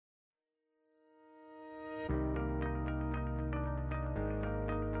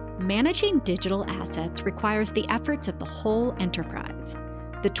Managing digital assets requires the efforts of the whole enterprise.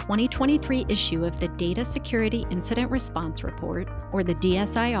 The 2023 issue of the Data Security Incident Response Report, or the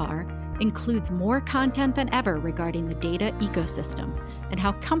DSIR, includes more content than ever regarding the data ecosystem and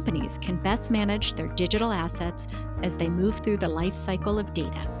how companies can best manage their digital assets as they move through the life cycle of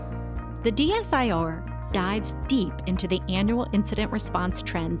data. The DSIR dives deep into the annual incident response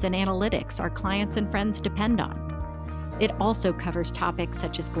trends and analytics our clients and friends depend on. It also covers topics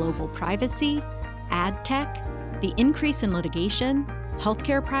such as global privacy, ad tech, the increase in litigation,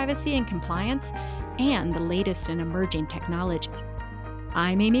 healthcare privacy and compliance, and the latest in emerging technology.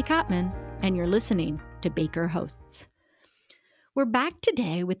 I'm Amy Kottman, and you're listening to Baker Hosts. We're back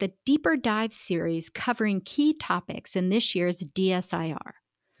today with a deeper dive series covering key topics in this year's DSIR.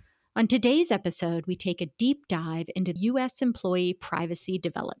 On today's episode, we take a deep dive into U.S. employee privacy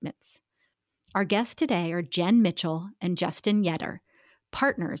developments. Our guests today are jlmitchell and Justin Jyedor,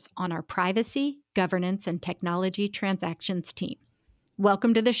 partners on our Privacy, Governance, and Technology Transactions team.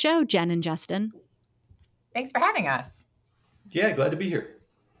 Welcome to the show, Jen and Justin. Thanks for having us. Yeah, glad to be here.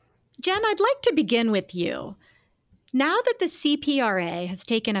 Jen, I'd like to begin with you. Now that the CPRA has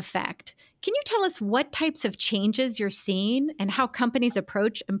taken effect, can you tell us what types of changes you're seeing and how companies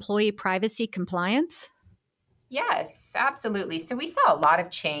approach employee privacy compliance? Yes, absolutely. So we saw a lot of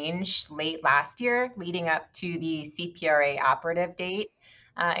change late last year leading up to the CPRA operative date.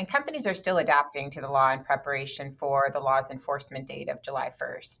 And companies are still adapting to the law in preparation for the law's enforcement date of July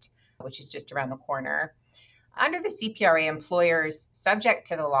 1st, which is just around the corner. Under the CPRA, employers subject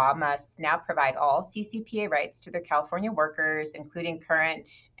to the law must now provide all CCPA rights to their California workers, including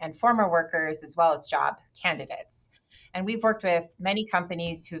current and former workers, as well as job candidates. And we've worked with many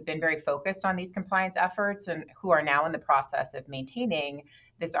companies who've been very focused on these compliance efforts and who are now in the process of maintaining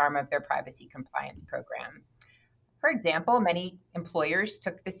this arm of their privacy compliance program. For example, many employers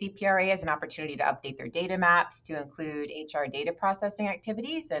took the CPRA as an opportunity to update their data maps to include HR data processing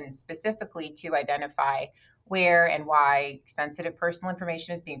activities and specifically to identify where and why sensitive personal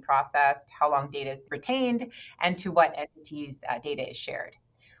information is being processed, how long data is retained, and to what entities data is shared.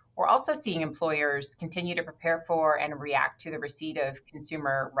 We're also seeing employers continue to prepare for and react to the receipt of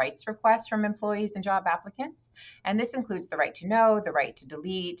consumer rights requests from employees and job applicants. And this includes the right to know, the right to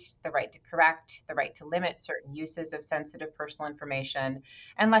delete, the right to correct, the right to limit certain uses of sensitive personal information,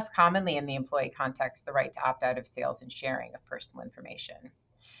 and less commonly in the employee context, the right to opt out of sales and sharing of personal information.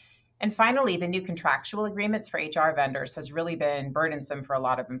 And finally, the new contractual agreements for HR vendors has really been burdensome for a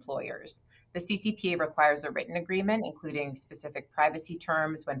lot of employers. The CCPA requires a written agreement, including specific privacy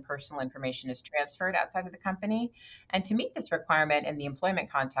terms when personal information is transferred outside of the company. And to meet this requirement in the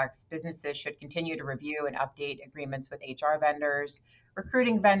employment context, businesses should continue to review and update agreements with HR vendors,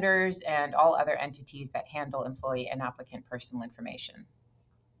 recruiting vendors, and all other entities that handle employee and applicant personal information.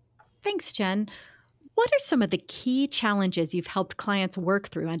 Thanks, Jen. What are some of the key challenges you've helped clients work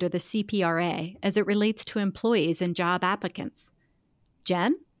through under the CPRA as it relates to employees and job applicants?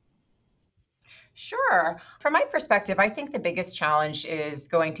 Jen? Sure. From my perspective, I think the biggest challenge is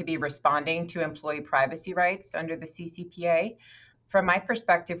going to be responding to employee privacy rights under the CCPA. From my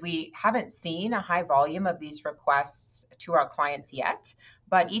perspective, we haven't seen a high volume of these requests to our clients yet,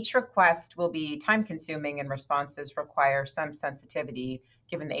 but each request will be time consuming and responses require some sensitivity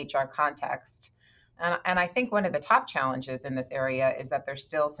given the HR context. And I think one of the top challenges in this area is that there's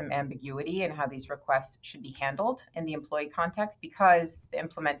still some ambiguity in how these requests should be handled in the employee context because the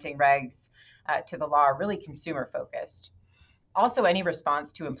implementing regs to the law are really consumer focused. Also, any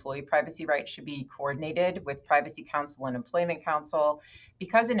response to employee privacy rights should be coordinated with Privacy Counsel and Employment Counsel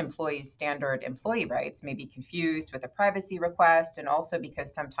because an employee's standard employee rights may be confused with a privacy request, and also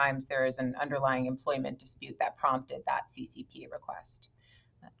because sometimes there is an underlying employment dispute that prompted that CCPA request.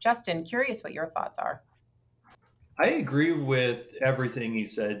 Justin, curious what your thoughts are. I agree with everything you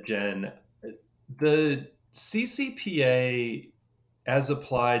said, Jen. The CCPA, as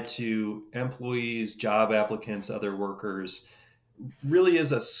applied to employees, job applicants, other workers, really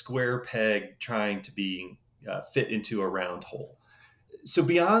is a square peg trying to be fit into a round hole. So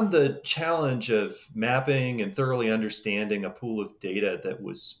beyond the challenge of mapping and thoroughly understanding a pool of data that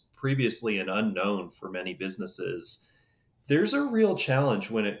was previously an unknown for many businesses, there's a real challenge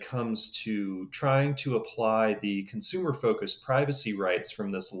when it comes to trying to apply the consumer-focused privacy rights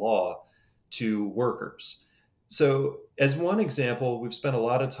from this law to workers. So, as one example, we've spent a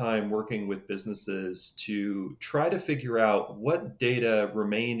lot of time working with businesses to try to figure out what data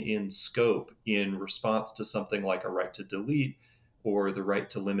remain in scope in response to something like a right to delete or the right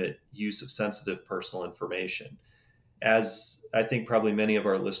to limit use of sensitive personal information. As I think probably many of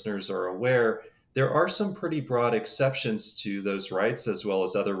our listeners are aware, There are some pretty broad exceptions to those rights, as well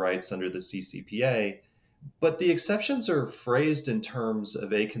as other rights under the CCPA, but the exceptions are phrased in terms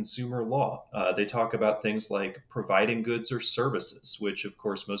of a consumer law. They talk about things like providing goods or services, which, of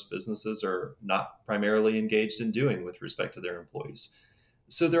course, most businesses are not primarily engaged in doing with respect to their employees.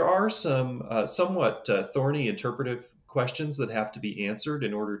 So there are some somewhat thorny interpretive questions that have to be answered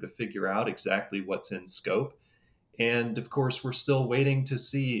in order to figure out exactly what's in scope. And of course, we're still waiting to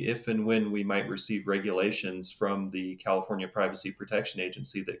see if and when we might receive regulations from the California Privacy Protection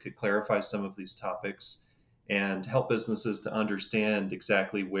Agency that could clarify some of these topics and help businesses to understand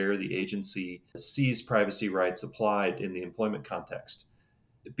exactly where the agency sees privacy rights applied in the employment context.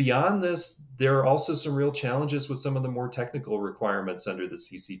 Beyond this, there are also some real challenges with some of the more technical requirements under the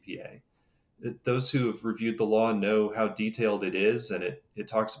CCPA. Those who have reviewed the law know how detailed it is, and it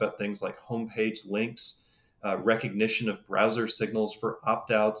talks about things like homepage links, recognition of browser signals for opt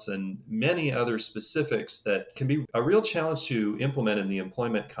outs, and many other specifics that can be a real challenge to implement in the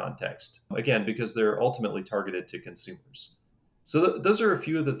employment context, again, because they're ultimately targeted to consumers. So, those are a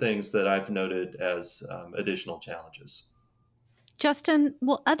few of the things that I've noted as additional challenges. Justin,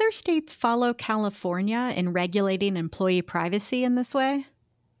 will other states follow California in regulating employee privacy in this way?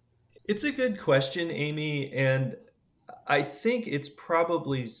 It's a good question, Amy, and I think it's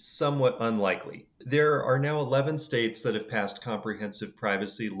probably somewhat unlikely. There are now 11 states that have passed comprehensive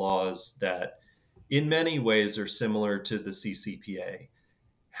privacy laws that, in many ways, are similar to the CCPA.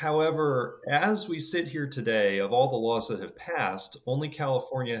 However, as we sit here today, of all the laws that have passed, only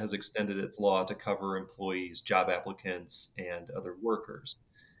California has extended its law to cover employees, job applicants, and other workers.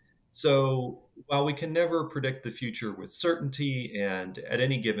 So, while we can never predict the future with certainty, and at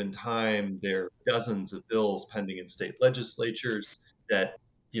any given time there are dozens of bills pending in state legislatures that,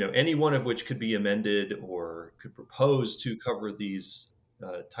 any one of which could be amended or could propose to cover these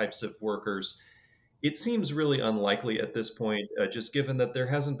types of workers, it seems really unlikely at this point, just given that there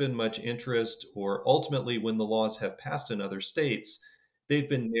hasn't been much interest, or ultimately, when the laws have passed in other states, they've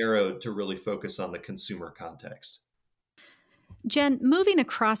been narrowed to really focus on the consumer context. Jen, moving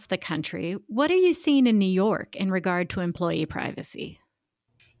across the country, what are you seeing in New York in regard to employee privacy?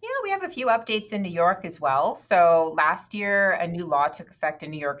 Yeah, we have a few updates in New York as well. So last year, a new law took effect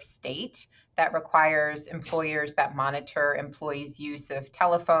in New York State that requires employers that monitor employees' use of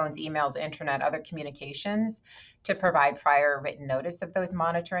telephones, emails, internet, other communications to provide prior written notice of those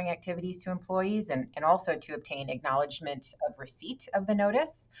monitoring activities to employees and also to obtain acknowledgement of receipt of the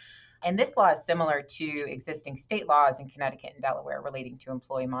notice. And this law is similar to existing state laws in Connecticut and Delaware relating to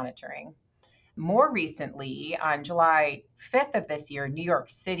employee monitoring. More recently, on July 5th of this year, New York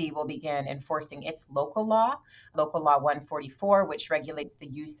City will begin enforcing its Local Law 144, which regulates the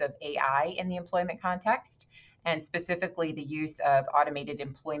use of AI in the employment context, and specifically the use of automated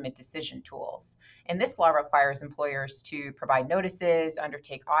employment decision tools. And this law requires employers to provide notices,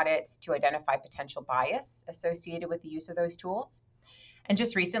 undertake audits to identify potential bias associated with the use of those tools. And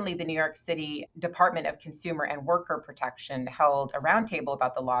just recently, the New York City Department of Consumer and Worker Protection held a roundtable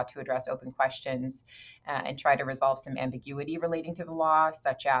about the law to address open questions and try to resolve some ambiguity relating to the law,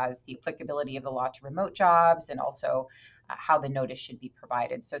 such as the applicability of the law to remote jobs and also how the notice should be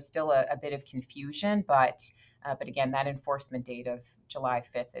provided. So still a bit of confusion, but again, that enforcement date of July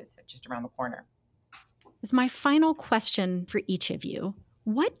 5th is just around the corner. As my final question for each of you,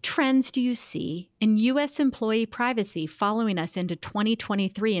 what trends do you see in U.S. employee privacy following us into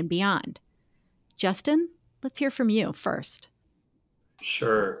 2023 and beyond? Justin, let's hear from you first.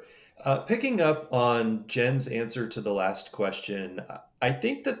 Sure. Picking up on Jen's answer to the last question, I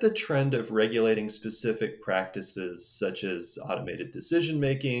think that the trend of regulating specific practices such as automated decision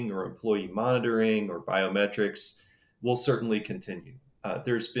making or employee monitoring or biometrics will certainly continue.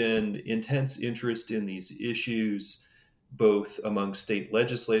 There's been intense interest in these issues, both among state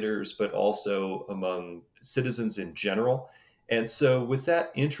legislators, but also among citizens in general. And so, with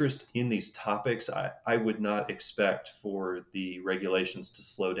that interest in these topics, I would not expect for the regulations to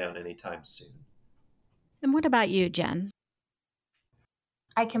slow down anytime soon. And what about you, Jen?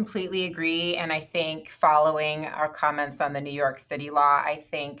 I completely agree. And I think following our comments on the New York City law, I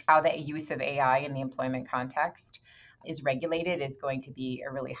think how the use of AI in the employment context is regulated is going to be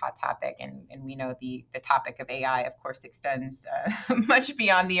a really hot topic. And we know the topic of AI, of course, extends much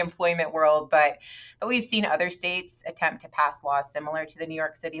beyond the employment world. But we've seen other states attempt to pass laws similar to the New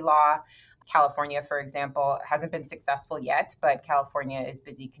York City law. California, for example, hasn't been successful yet, but California is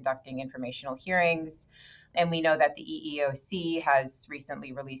busy conducting informational hearings. And we know that the EEOC has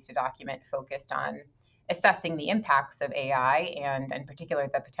recently released a document focused on assessing the impacts of AI and in particular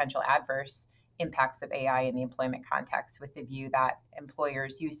the potential adverse impacts of AI in the employment context, with the view that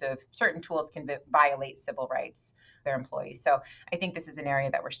employers' use of certain tools can violate civil rights of their employees. So I think this is an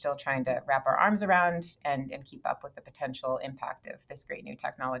area that we're still trying to wrap our arms around and keep up with the potential impact of this great new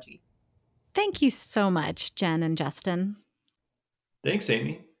technology. Thank you so much, Jen and Justin. Thanks,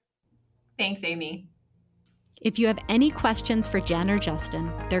 Amy. Thanks, Amy. If you have any questions for Jen or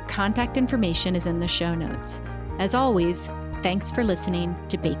Justin, their contact information is in the show notes. As always, thanks for listening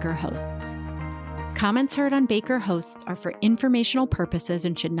to Baker Hosts. Comments heard on Baker Hosts are for informational purposes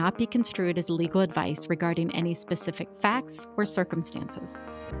and should not be construed as legal advice regarding any specific facts or circumstances.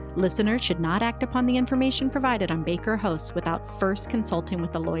 Listeners should not act upon the information provided on Baker Hosts without first consulting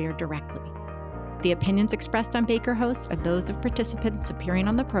with a lawyer directly. The opinions expressed on Baker Hosts are those of participants appearing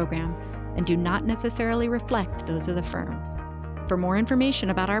on the program and do not necessarily reflect those of the firm. For more information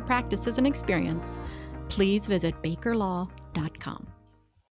about our practices and experience, please visit bakerlaw.com.